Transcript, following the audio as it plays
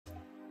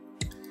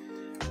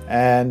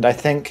And I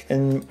think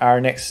in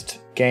our next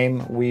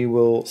game we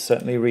will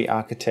certainly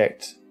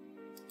re-architect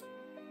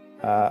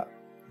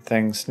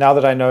things. Now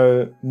that I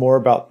know more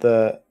about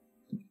the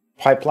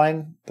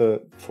pipeline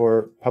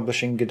for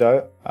publishing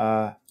Godot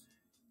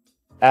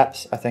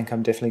apps, I think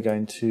I'm definitely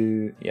going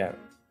to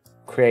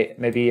create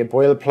maybe a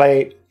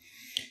boilerplate,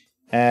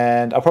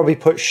 and I'll probably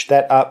push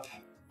that up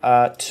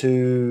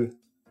to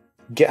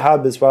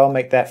GitHub as well,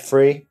 make that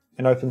free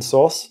and open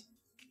source.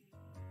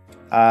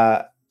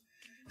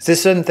 So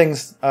there's certain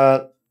things,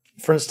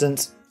 for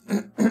instance,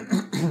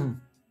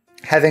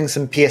 having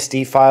some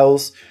PSD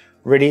files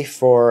ready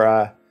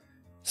for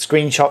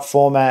screenshot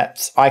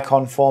formats,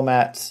 icon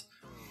formats,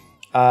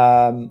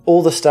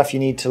 all the stuff you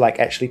need to like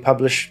actually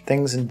publish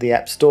things into the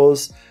app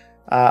stores.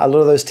 A lot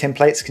of those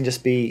templates can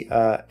just be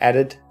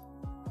added.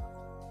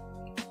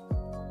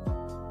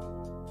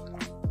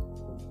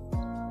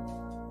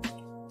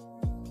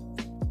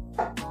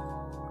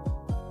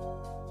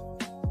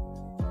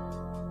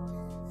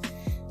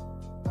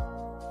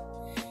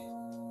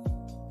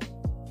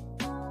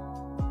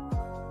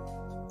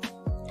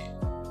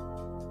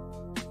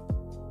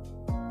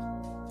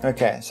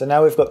 Okay, so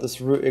now we've got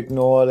this root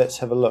ignore. Let's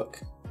have a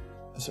look.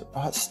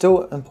 Oh, it's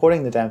still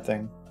importing the damn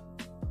thing.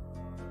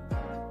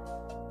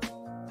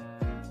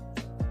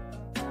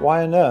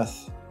 Why on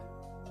earth?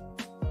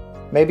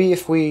 Maybe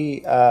if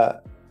we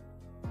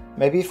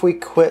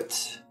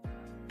quit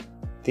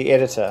the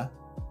editor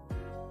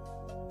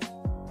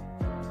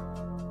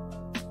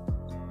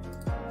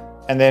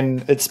and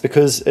then it's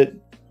because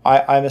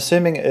I'm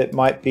assuming it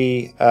might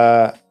be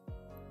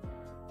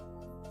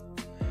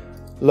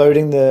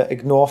loading the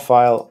ignore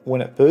file when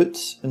it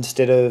boots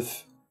instead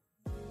of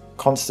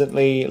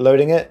constantly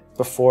loading it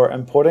before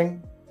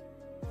importing.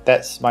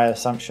 That's my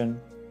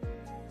assumption.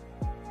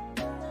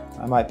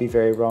 I might be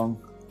very wrong.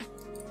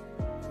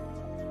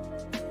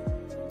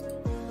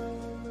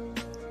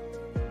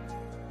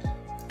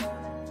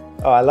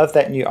 Oh, I love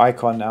that new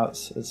icon now.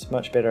 It's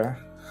much better.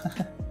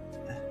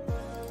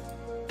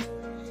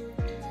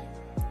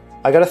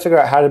 I gotta figure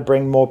out how to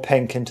bring more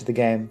pink into the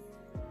game.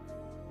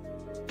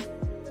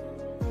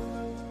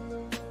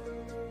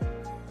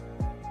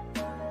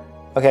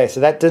 Okay, so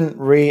that didn't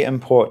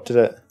re-import, did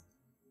it?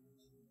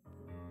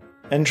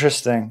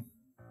 Interesting.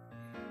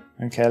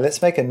 Okay,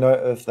 let's make a note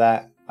of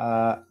that.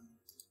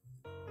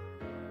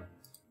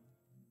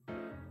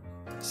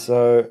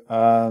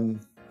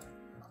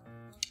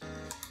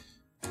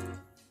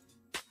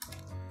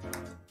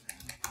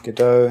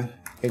 Godot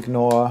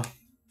ignore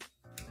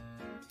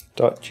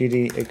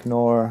 .gd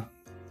ignore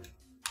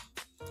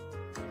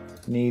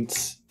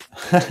needs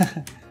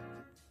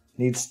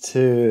needs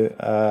to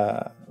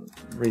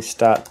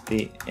restart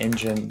the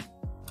engine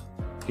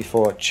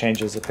before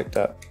changes are picked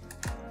up.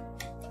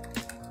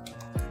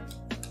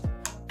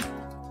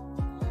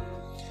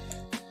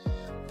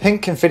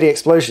 Pink confetti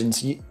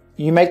explosions.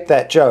 You make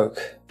that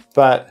joke,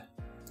 but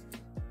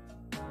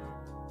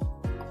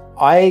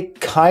I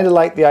kind of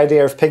like the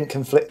idea of pink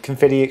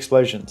confetti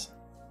explosions.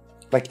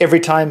 Like every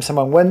time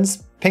someone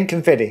wins, pink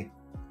confetti.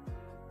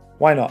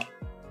 Why not?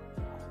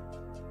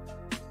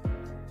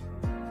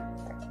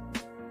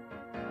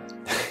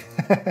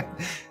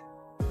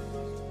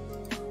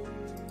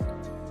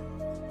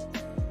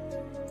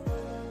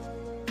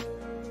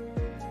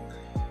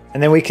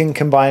 And then we can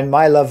combine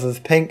my love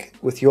of pink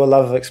with your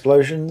love of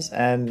explosions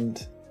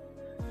and...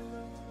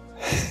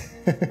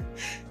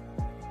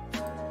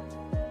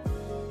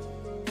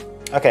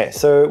 Okay,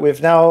 so we've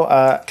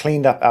now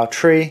cleaned up our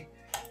tree,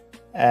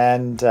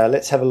 and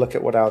let's have a look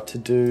at what our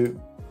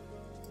to-do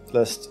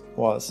list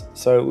was.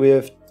 So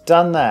we've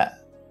done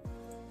that.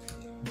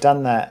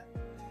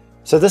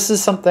 So this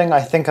is something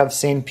I think I've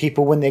seen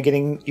people when they're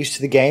getting used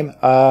to the game.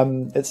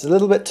 It's a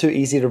little bit too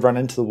easy to run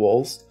into the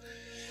walls.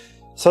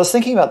 So I was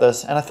thinking about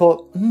this and I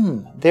thought,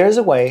 there is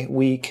a way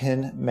we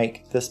can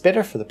make this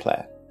better for the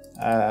player.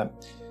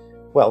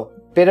 Well,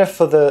 better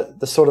for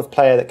the sort of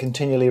player that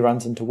continually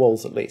runs into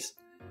walls, at least.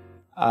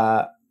 Now,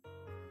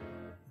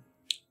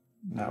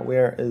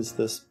 where is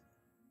this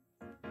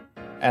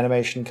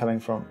animation coming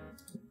from?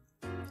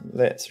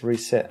 Let's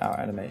reset our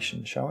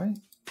animation, shall we?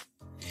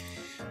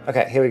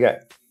 Okay, here we go.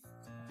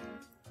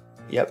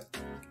 Yep.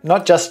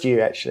 Not just you,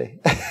 actually.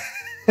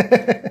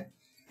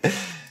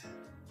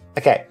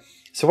 Okay.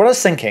 So what I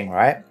was thinking,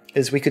 right,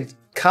 is we could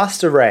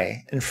cast a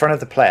ray in front of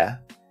the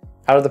player,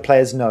 out of the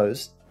player's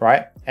nose,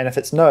 right? And if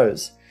its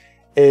nose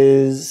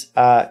is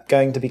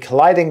going to be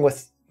colliding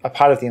with a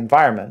part of the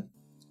environment,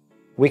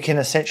 we can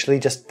essentially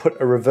just put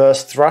a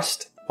reverse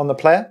thrust on the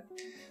player.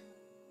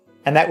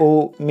 And that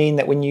will mean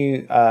that when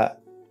you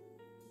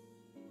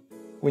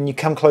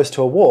come close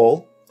to a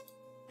wall,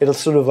 it'll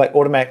sort of like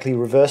automatically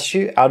reverse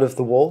you out of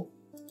the wall.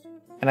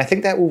 And I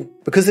think that will,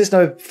 because there's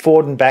no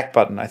forward and back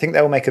button, I think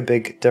that will make a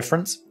big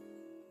difference.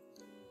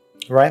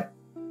 Right?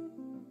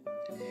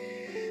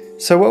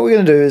 So what we're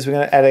going to do is we're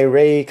going to add a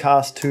ray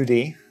cast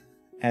 2D,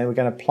 and we're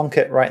going to plonk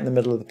it right in the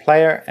middle of the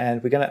player,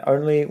 and we're going to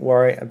only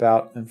worry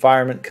about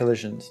environment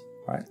collisions,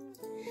 right?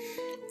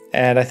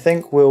 And I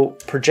think we'll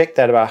project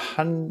that about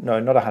 100, no,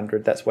 not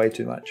 100, that's way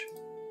too much.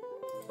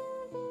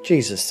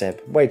 Jesus,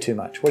 Seb, way too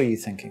much. What are you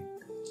thinking?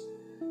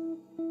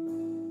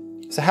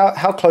 So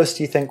how close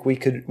do you think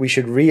we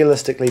should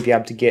realistically be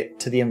able to get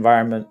to the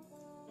environment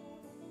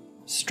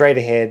straight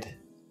ahead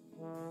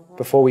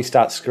before we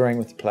start screwing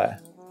with the player?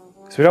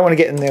 So we don't want to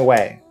get in their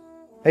way.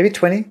 Maybe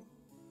 20?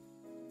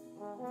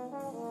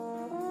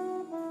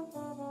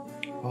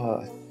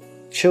 Oh,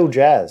 chill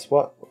jazz.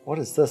 What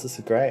is this? This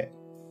is great.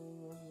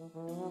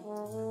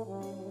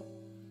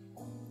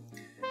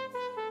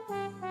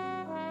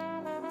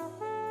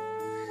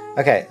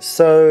 Okay,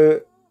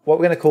 so what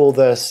we're going to call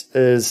this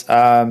is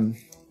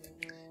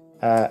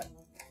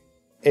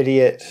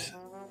idiot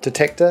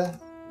detector.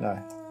 No.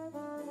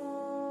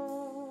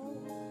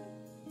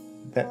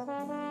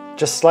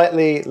 Just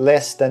slightly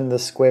less than the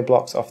square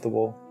blocks off the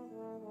wall.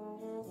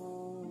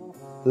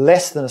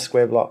 Less than a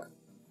square block.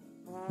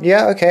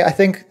 Yeah, okay, I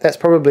think that's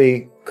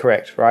probably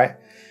correct, right?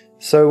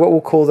 So what we'll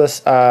call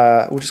this,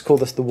 we'll just call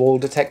this the wall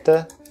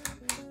detector.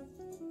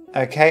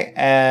 Okay,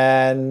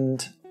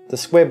 and the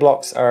square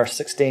blocks are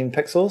 16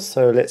 pixels,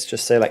 so let's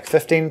just say like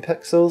 15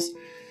 pixels.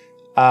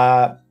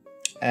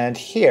 And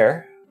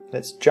here,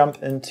 let's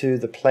jump into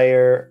the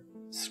player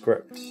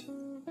script.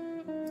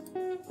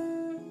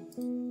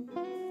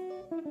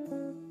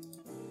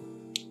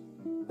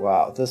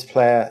 Wow, this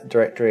player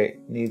directory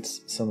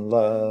needs some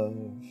love.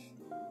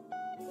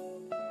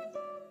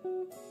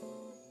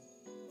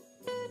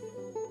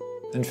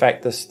 In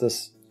fact,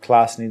 this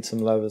class needs some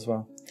love as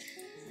well.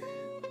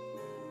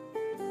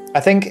 I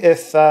think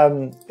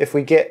if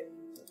we get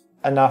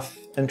enough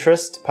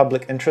interest,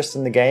 public interest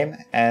in the game,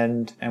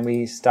 and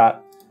we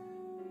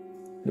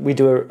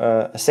do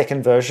a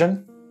second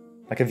version,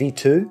 like a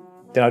V2,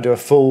 then I'll do a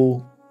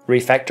full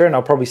refactor, and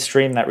I'll probably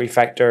stream that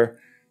refactor,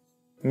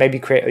 maybe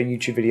create a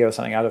YouTube video or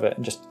something out of it,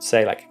 and just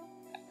say like,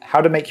 how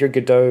to make your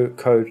Godot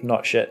code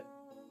not shit.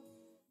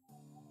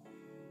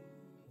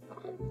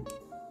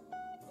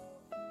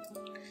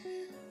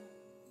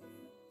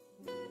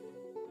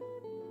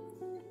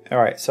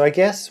 Alright, so I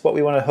guess what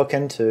we want to hook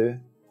into,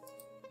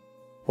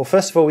 well,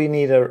 first of all, we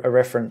need a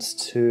reference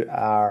to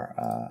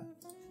our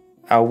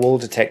wall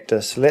detector.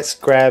 So let's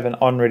grab an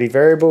onReady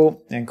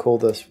variable and call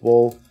this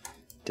wall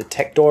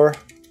detector.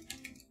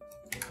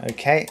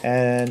 Okay,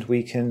 and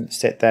we can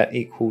set that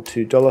equal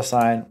to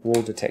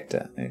 $wall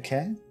detector.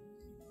 Okay.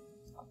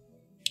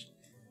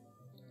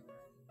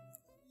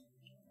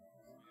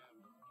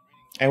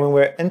 And when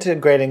we're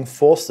integrating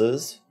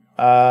forces,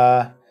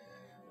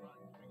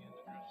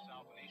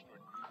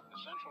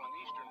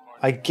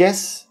 I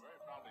guess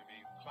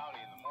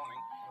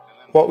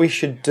what we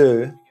should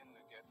do.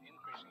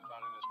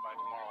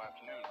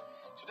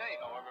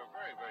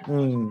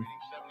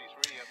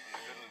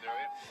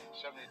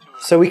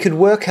 So we could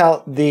work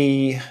out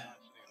the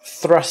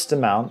thrust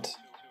amount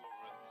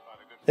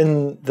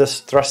in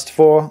this thrust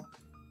for.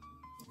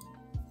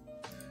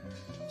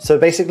 So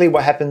basically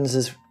what happens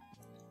is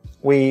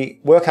we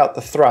work out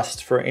the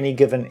thrust for any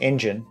given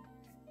engine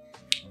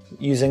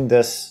using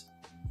this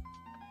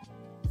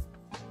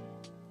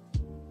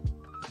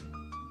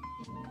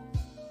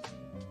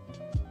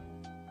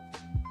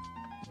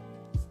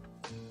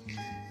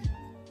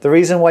The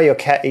reason why your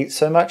cat eats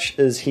so much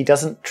is he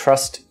doesn't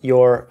trust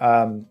your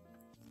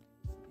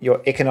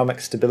economic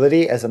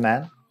stability as a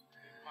man,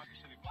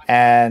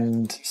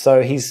 and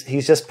so he's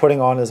just putting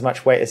on as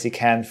much weight as he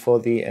can for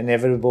the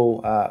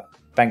inevitable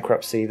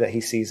bankruptcy that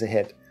he sees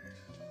ahead.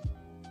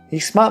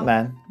 He's smart,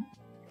 man.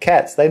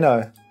 Cats, they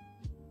know.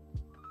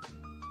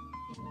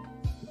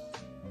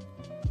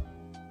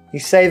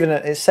 He's saving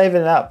it. He's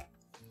saving it up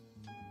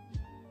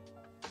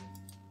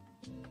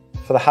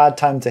for the hard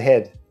times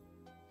ahead.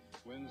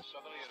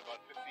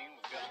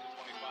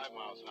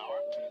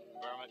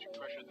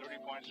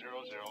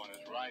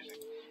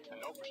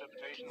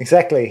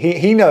 Exactly.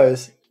 He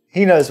knows.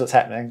 He knows what's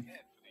happening.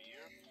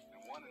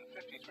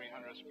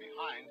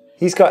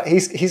 He's got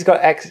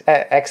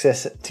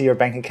access to your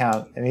bank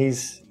account, and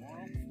he's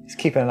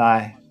keeping an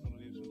eye.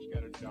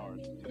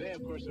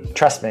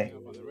 Trust me.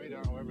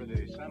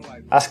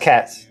 Us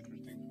cats,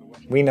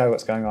 we know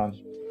what's going on.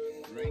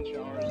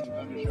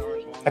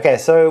 Okay,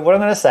 so what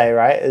I'm going to say,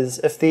 right, is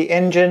if the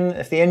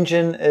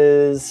engine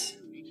is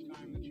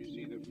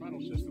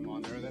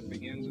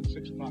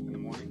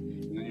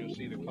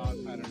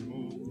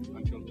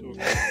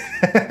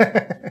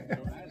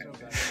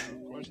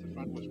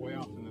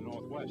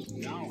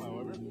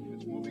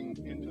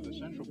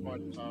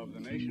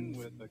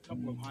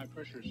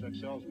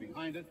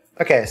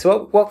Okay,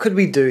 so what could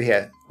we do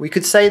here? We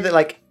could say that,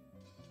 like,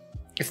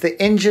 if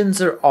the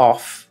engines are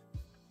off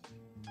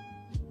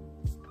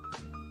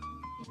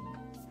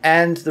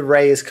and the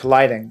ray is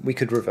colliding, we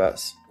could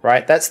reverse,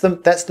 right? That's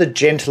the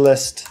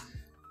gentlest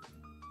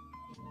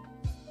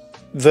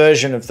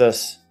version of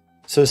this.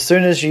 So as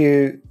soon as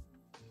you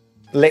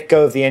let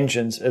go of the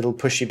engines, it'll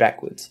push you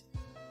backwards.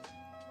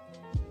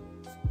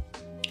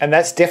 And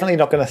that's definitely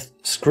not going to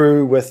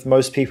screw with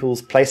most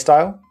people's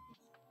playstyle.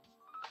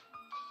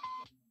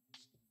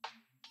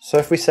 So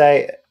if we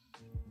say,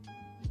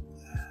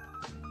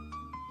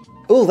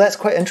 oh, that's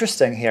quite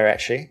interesting here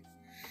actually.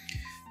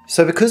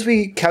 So because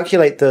we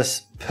calculate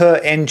this per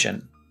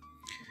engine,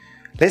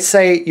 let's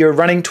say you're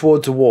running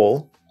towards a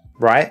wall,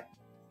 right?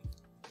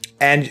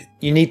 And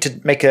you need to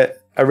make a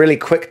really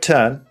quick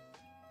turn.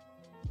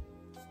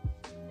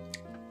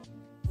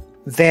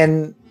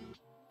 Then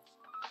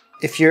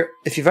if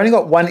you've only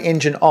got one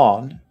engine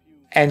on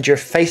and you're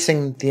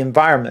facing the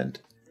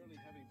environment,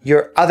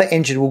 your other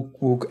engine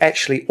will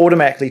actually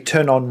automatically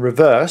turn on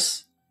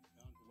reverse,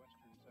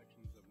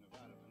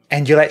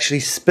 and you'll actually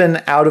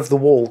spin out of the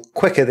wall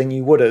quicker than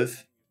you would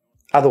have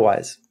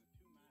otherwise.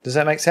 Does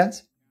that make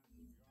sense?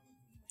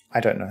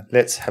 I don't know.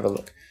 Let's have a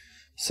look.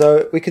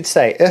 So we could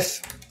say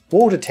if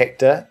wall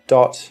detector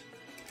dot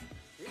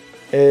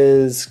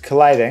is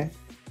colliding,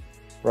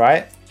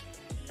 right?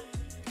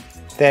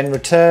 Then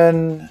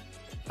return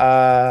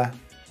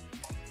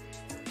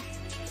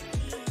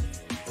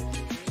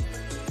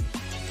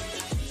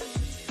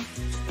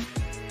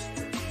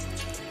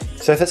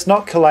so if it's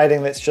not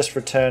colliding, let's just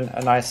return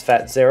a nice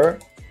fat 0.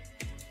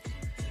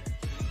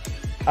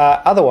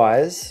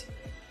 Otherwise,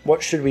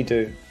 what should we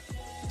do?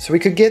 So we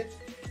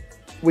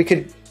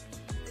could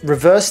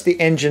reverse the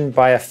engine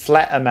by a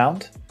flat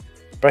amount,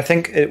 but I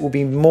think it will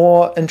be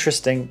more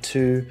interesting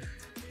to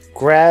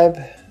grab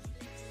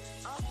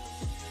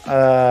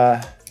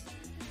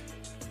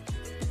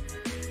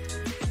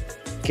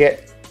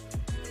get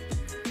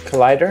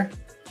collider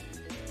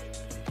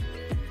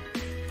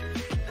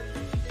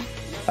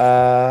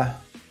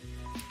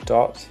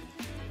dot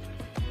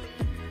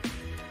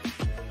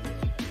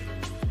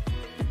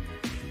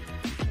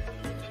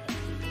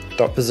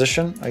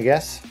position, I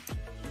guess.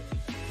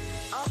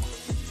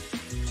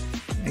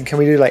 And can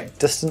we do like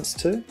distance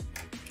too?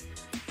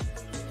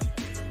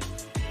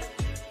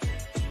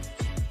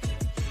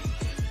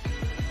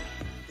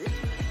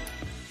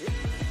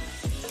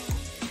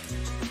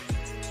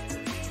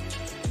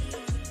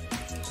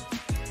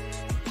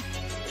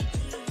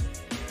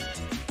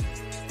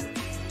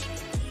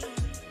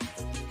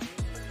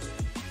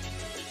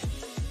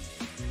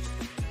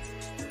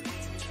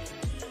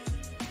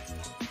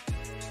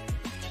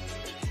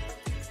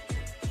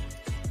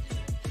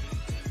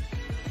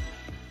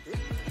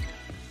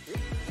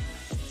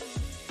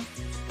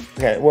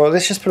 Okay, well,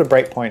 let's just put a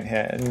breakpoint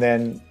here and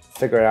then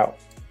figure out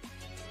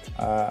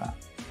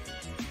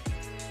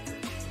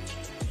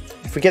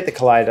if we get the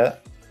collider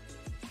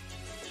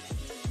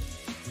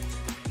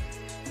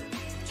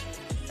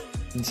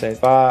and say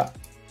var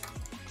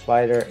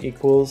collider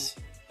equals.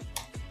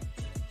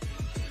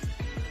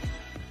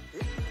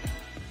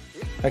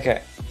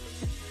 Okay.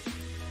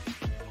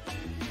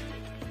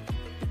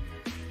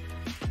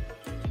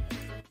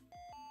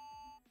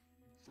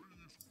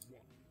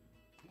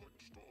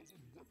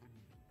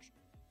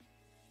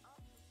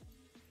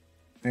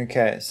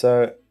 Okay,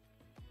 so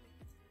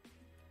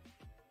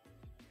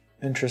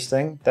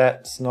interesting.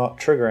 That's not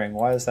triggering.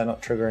 Why is that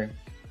not triggering?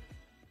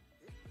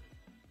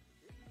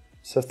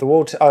 So if the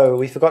wall, oh,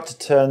 we forgot to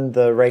turn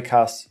the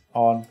raycast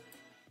on.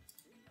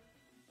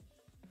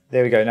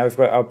 There we go. Now we've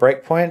got our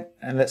breakpoint,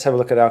 and let's have a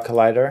look at our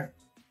collider.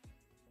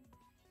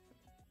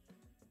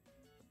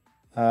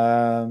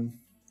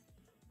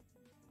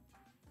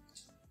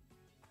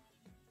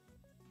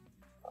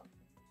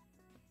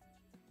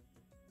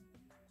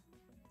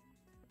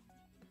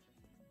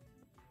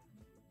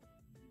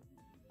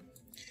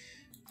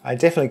 I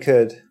definitely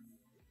could.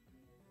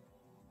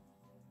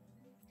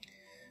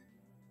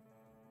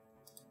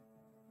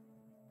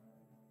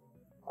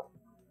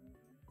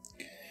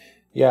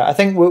 Yeah, I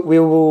think we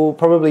will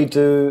probably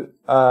do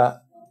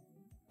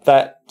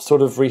that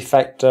sort of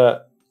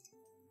refactor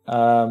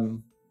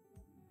in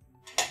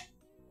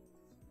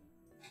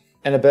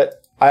a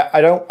bit. I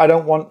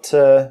don't want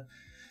to.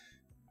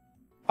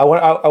 I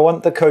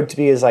want the code to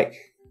be as like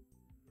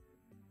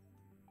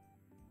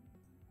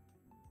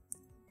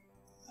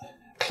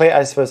clear,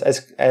 I suppose,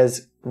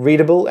 as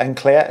readable and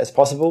clear as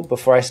possible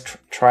before I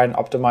try and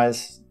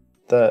optimize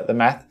the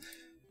math.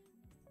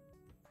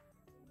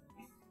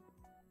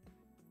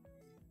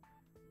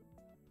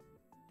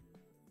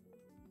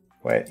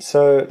 Wait,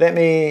 so let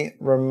me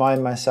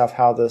remind myself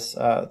how this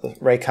the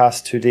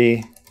raycast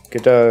 2D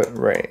Godot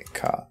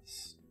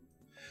raycast.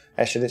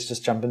 Actually, let's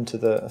just jump into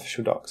the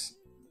official docs.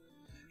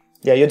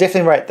 Yeah, you're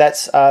definitely right.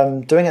 That's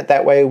doing it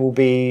that way will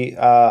be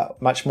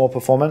much more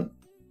performant.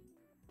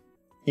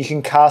 You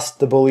can cast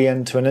the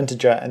boolean to an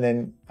integer and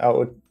then it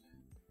would.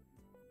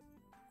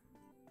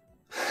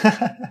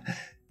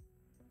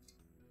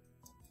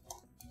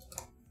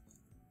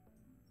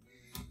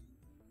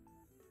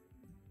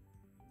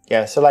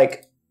 Yeah, so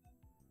like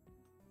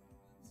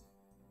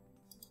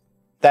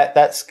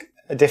that's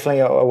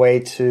definitely a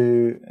way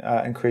to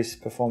increase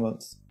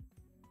performance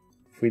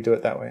if we do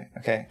it that way.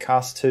 Okay,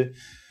 cast to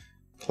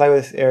play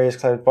with areas,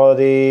 cloud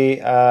body.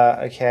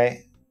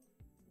 Okay.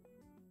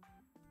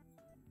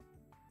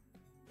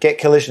 Get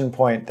collision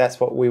point, that's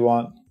what we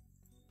want.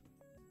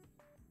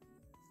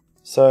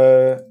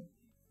 So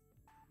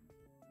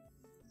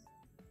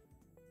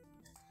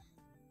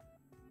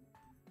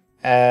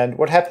and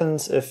what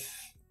happens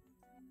if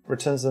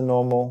returns the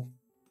normal,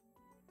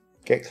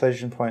 get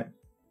collision point?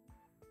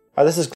 Oh, this is